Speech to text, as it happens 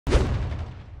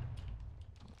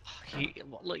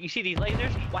Look, you see these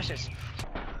lasers? Watch this.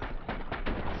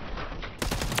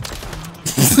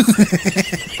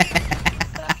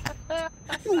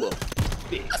 You little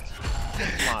bitch.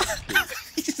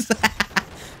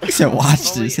 He said,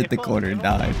 watch this, hit the corner and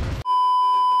died.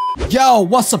 Yo,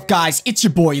 what's up guys? It's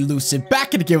your boy Elusive,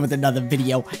 back again with another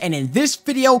video. And in this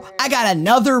video, I got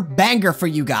another banger for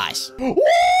you guys. Woo!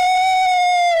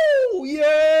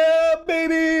 Yeah,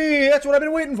 baby! That's what I've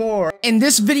been waiting for. In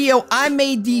this video, I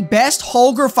made the best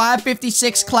HOLGER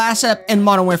 556 class setup in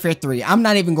Modern Warfare 3. I'm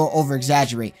not even going to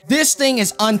over-exaggerate. This thing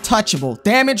is untouchable.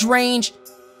 Damage range,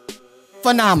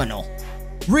 phenomenal.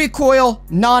 Recoil,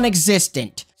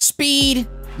 non-existent. Speed,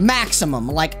 maximum.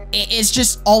 Like, it's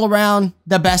just all around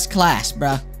the best class,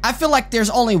 bruh. I feel like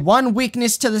there's only one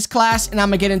weakness to this class, and I'm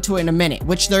gonna get into it in a minute,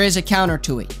 which there is a counter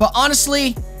to it. But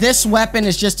honestly, this weapon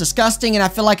is just disgusting, and I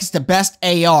feel like it's the best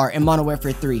AR in Modern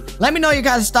Warfare 3. Let me know your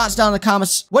guys' thoughts down in the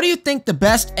comments. What do you think the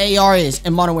best AR is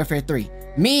in Modern Warfare 3?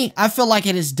 Me, I feel like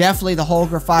it is definitely the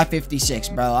HOLGER 556,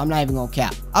 bro. I'm not even gonna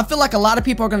cap. I feel like a lot of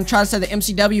people are gonna try to say the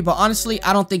MCW, but honestly,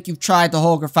 I don't think you've tried the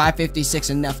HOLGER 556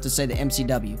 enough to say the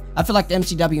MCW. I feel like the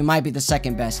MCW might be the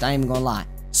second best. I ain't even gonna lie.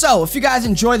 So, if you guys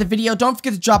enjoyed the video, don't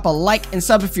forget to drop a like and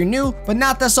sub if you're new. But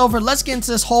now that's over, let's get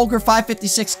into this HOLGER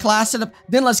 556 class setup.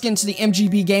 Then let's get into the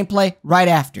MGB gameplay right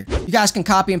after. You guys can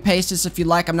copy and paste this if you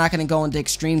like. I'm not going to go into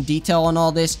extreme detail on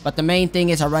all this. But the main thing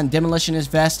is I run Demolitionist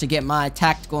Vest to get my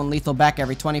tactical and lethal back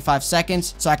every 25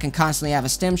 seconds. So I can constantly have a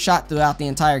stem shot throughout the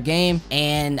entire game.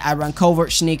 And I run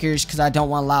Covert Sneakers because I don't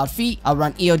want loud feet. I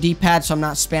run EOD pads so I'm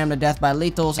not spammed to death by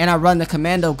lethals. And I run the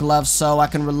Commando Gloves so I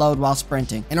can reload while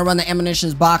sprinting. And I run the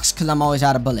Ammunitions Box because I'm always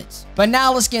out of bullets. But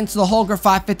now let's get into the HOLGER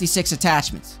 556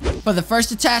 attachments. For the first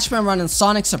attachment, I'm running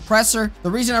Sonic Suppressor. The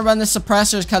reason I run this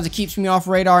suppressor is because it keeps me off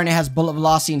radar and it has bullet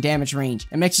velocity and damage range.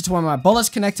 It makes it to where my bullets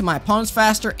connect to my opponents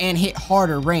faster and hit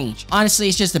harder range. Honestly,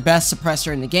 it's just the best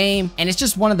suppressor in the game, and it's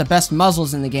just one of the best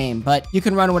muzzles in the game, but you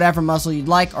can run whatever muzzle you'd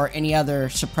like or any other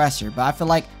suppressor, but I feel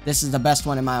like this is the best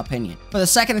one in my opinion. For the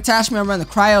second attachment, I'm running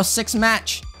the Cryo 6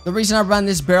 Match. The reason I run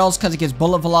this barrel is because it gives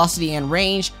bullet velocity and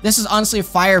range. This is honestly a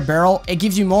fire barrel. It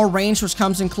gives you more range, which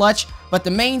comes in clutch. But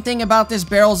the main thing about this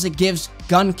barrel is it gives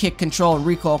gun kick control and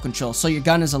recoil control. So your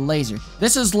gun is a laser.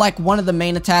 This is like one of the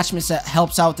main attachments that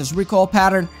helps out with this recoil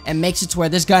pattern and makes it to where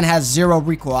this gun has zero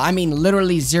recoil. I mean,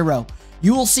 literally zero.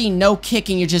 You will see no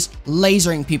kicking, you're just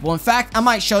lasering people. In fact, I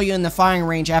might show you in the firing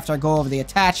range after I go over the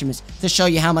attachments to show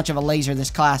you how much of a laser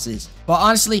this class is. But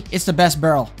honestly, it's the best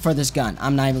barrel for this gun.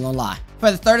 I'm not even gonna lie.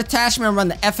 For the third attachment, I run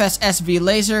the FSSV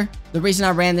laser. The reason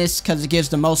I ran this is because it gives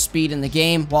the most speed in the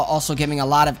game while also giving a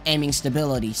lot of aiming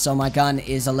stability. So my gun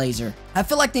is a laser. I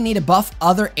feel like they need to buff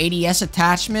other ADS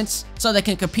attachments so they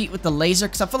can compete with the laser,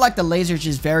 because I feel like the laser is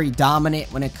just very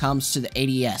dominant when it comes to the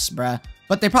ADS, bruh.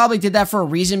 But they probably did that for a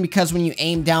reason, because when you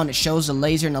aim down, it shows the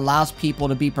laser and allows people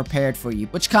to be prepared for you,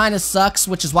 which kind of sucks,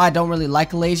 which is why I don't really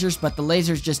like lasers, but the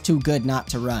laser is just too good not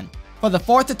to run. For the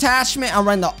fourth attachment, I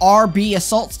run the RB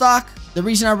Assault Stock. The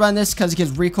reason I run this is because it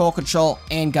gives recoil control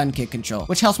and gun kick control,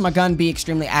 which helps my gun be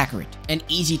extremely accurate and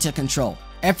easy to control.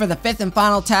 And for the fifth and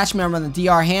final attachment, I run the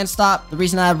DR Hand Stop. The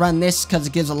reason I run this is because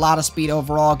it gives a lot of speed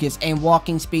overall. It gives aim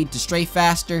walking speed to strafe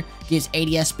faster, gives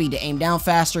ADS speed to aim down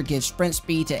faster, gives sprint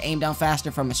speed to aim down faster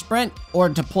from a sprint, or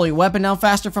to pull your weapon down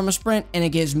faster from a sprint, and it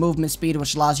gives movement speed,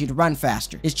 which allows you to run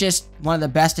faster. It's just one of the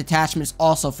best attachments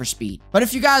also for speed. But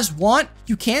if you guys want,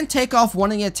 you can take off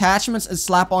one of the attachments and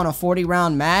slap on a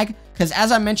 40-round mag. Because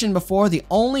as I mentioned before, the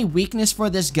only weakness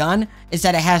for this gun is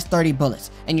that it has 30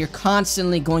 bullets, and you're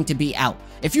constantly going to be out.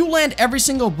 If you land every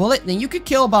single bullet, then you could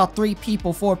kill about 3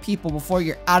 people, 4 people before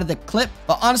you're out of the clip.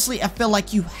 But honestly, I feel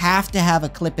like you have to have a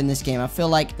clip in this game. I feel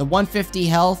like the 150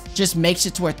 health just makes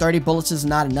it to where 30 bullets is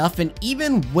not enough. And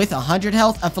even with 100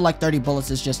 health, I feel like 30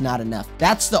 bullets is just not enough.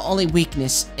 That's the only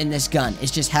weakness in this gun, is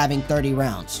just having 30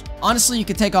 rounds. Honestly, you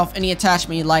can take off any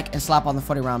attachment you like and slap on the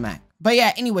 40-round mag. But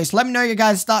yeah, anyways, let me know your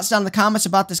guys' thoughts down in the comments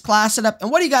about this class setup and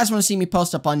what do you guys want to see me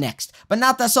post up on next. But now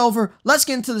that that's over, let's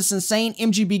get into this insane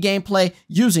MGB gameplay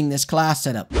using this class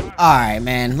setup. Alright,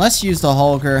 man, let's use the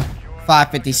HOLGER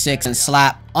 556 and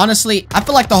slap. Honestly, I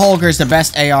feel like the HOLGER is the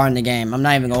best AR in the game. I'm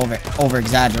not even gonna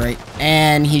over-exaggerate.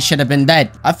 And he should have been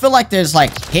dead. I feel like there's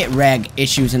like hit reg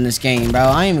issues in this game, bro.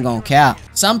 I ain't even gonna cap.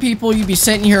 Some people, you be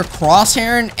sitting here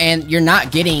crosshairing and you're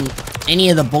not getting any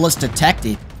of the bullets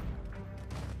detected.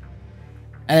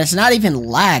 And it's not even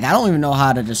lag. I don't even know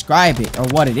how to describe it or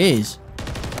what it is.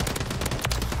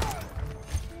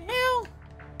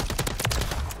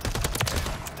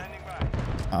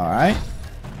 Alright.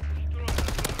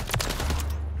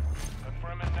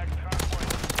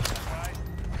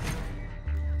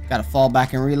 Gotta fall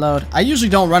back and reload. I usually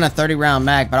don't run a 30-round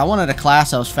mag, but I wanted a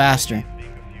class that was faster.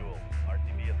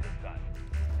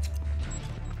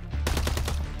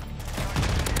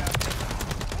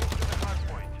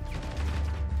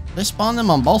 They spawn them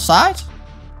on both sides?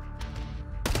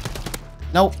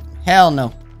 Nope. Hell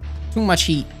no. Too much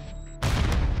heat.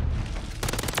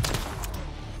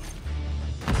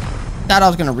 Thought I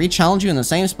was gonna re-challenge you in the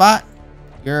same spot?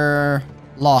 You're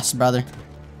lost, brother.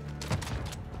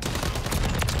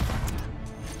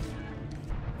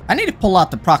 I need to pull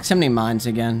out the proximity mines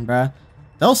again, bruh.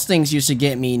 Those things used to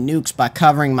get me nukes by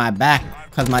covering my back,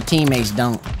 because my teammates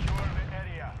don't.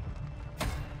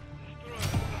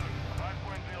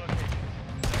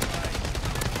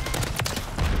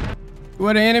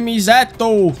 Where the enemies at,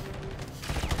 though?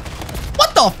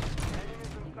 What the?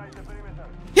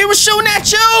 He was shooting at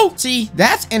you! See,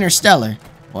 that's interstellar.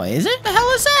 What is it? The hell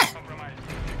is that?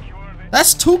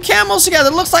 That's two camos together.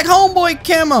 It looks like homeboy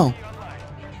camo.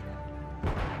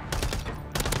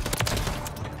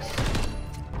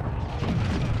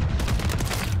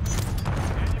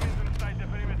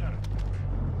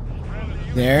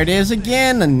 There it is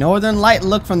again. The northern light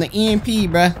look from the EMP,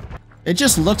 bruh. It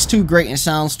just looks too great and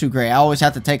sounds too great. I always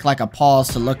have to take like a pause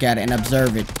to look at it and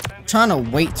observe it. I'm trying to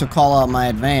wait to call out my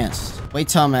advance. Wait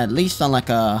till I'm at least on like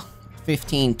a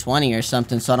 15-20 or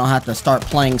something, so I don't have to start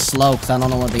playing slow, because I don't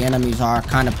know what the enemies are.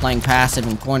 Kind of playing passive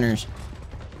in corners.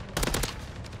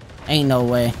 Ain't no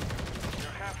way.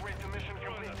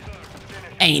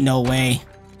 Ain't no way.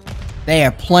 They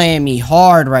are playing me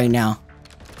hard right now.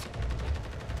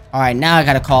 Alright, now I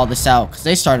gotta call this out, because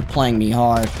they started playing me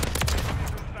hard.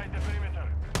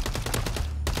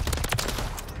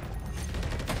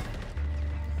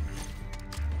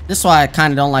 This is why I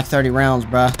kind of don't like 30 rounds,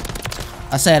 bruh.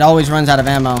 I say it always runs out of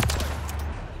ammo.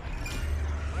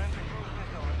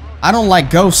 I don't like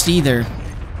Ghost either.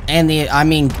 And the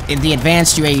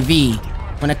advanced UAV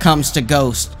when it comes to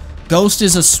Ghost. Ghost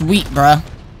is a sweet, bruh,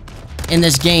 in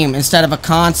this game instead of a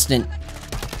constant.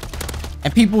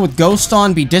 And people with Ghost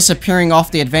on be disappearing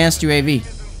off the advanced UAV.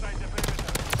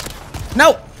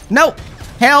 Nope. Nope.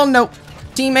 Hell no.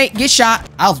 Teammate, get shot.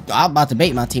 I was about to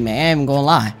bait my teammate. I ain't even gonna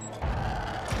lie.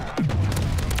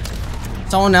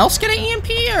 Someone else get an EMP,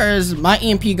 or is my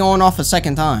EMP going off a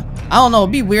second time? I don't know.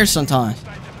 It'd be weird sometimes.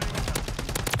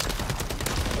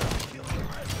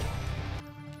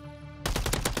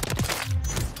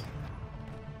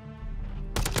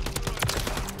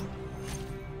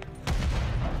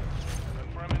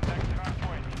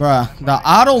 Bruh, the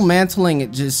auto mantling,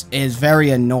 it just is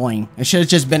very annoying. It should have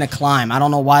just been a climb. I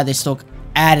don't know why they still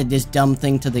added this dumb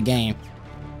thing to the game.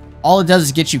 All it does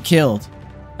is get you killed.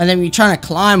 And then when you're trying to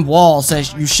climb walls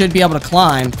that you should be able to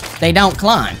climb, they don't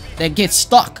climb. They get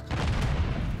stuck.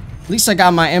 At least I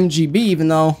got my MGB, even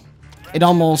though it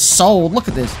almost sold. Look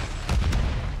at this.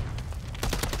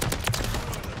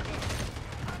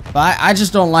 But I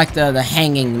just don't like the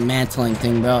hanging mantling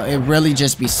thing, bro. It really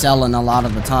just be selling a lot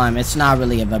of the time. It's not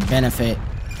really of a benefit.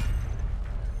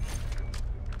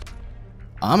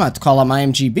 I'm about to call out my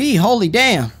MGB. Holy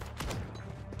damn.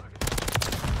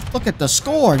 Look at the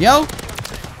score, yo.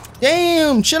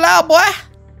 Damn, chill out, boy.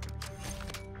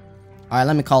 Alright,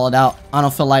 let me call it out. I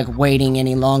don't feel like waiting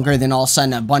any longer, then all of a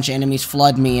sudden a bunch of enemies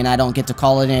flood me and I don't get to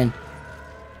call it in.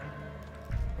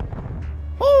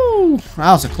 Woo,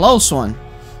 that was a close one.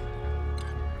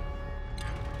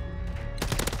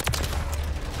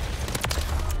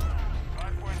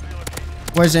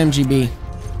 Where's MGB?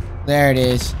 There it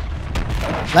is.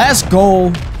 Let's go.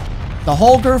 The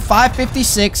HOLGER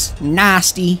 556,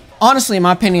 nasty. Honestly, in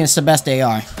my opinion, it's the best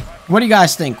AR. What do you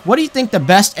guys think? What do you think the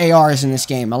best AR is in this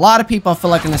game? A lot of people feel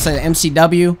like I'm gonna say the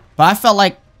MCW, but I felt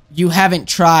like you haven't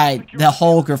tried the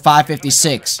HOLGER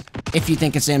 556 if you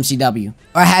think it's MCW.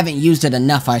 Or haven't used it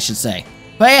enough, I should say.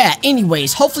 But yeah,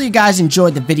 anyways, hopefully you guys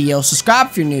enjoyed the video. Subscribe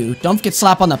if you're new. Don't forget to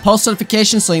slap on the post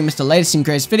notifications so you miss the latest and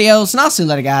greatest videos. And I'll see you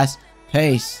later, guys.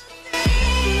 Peace.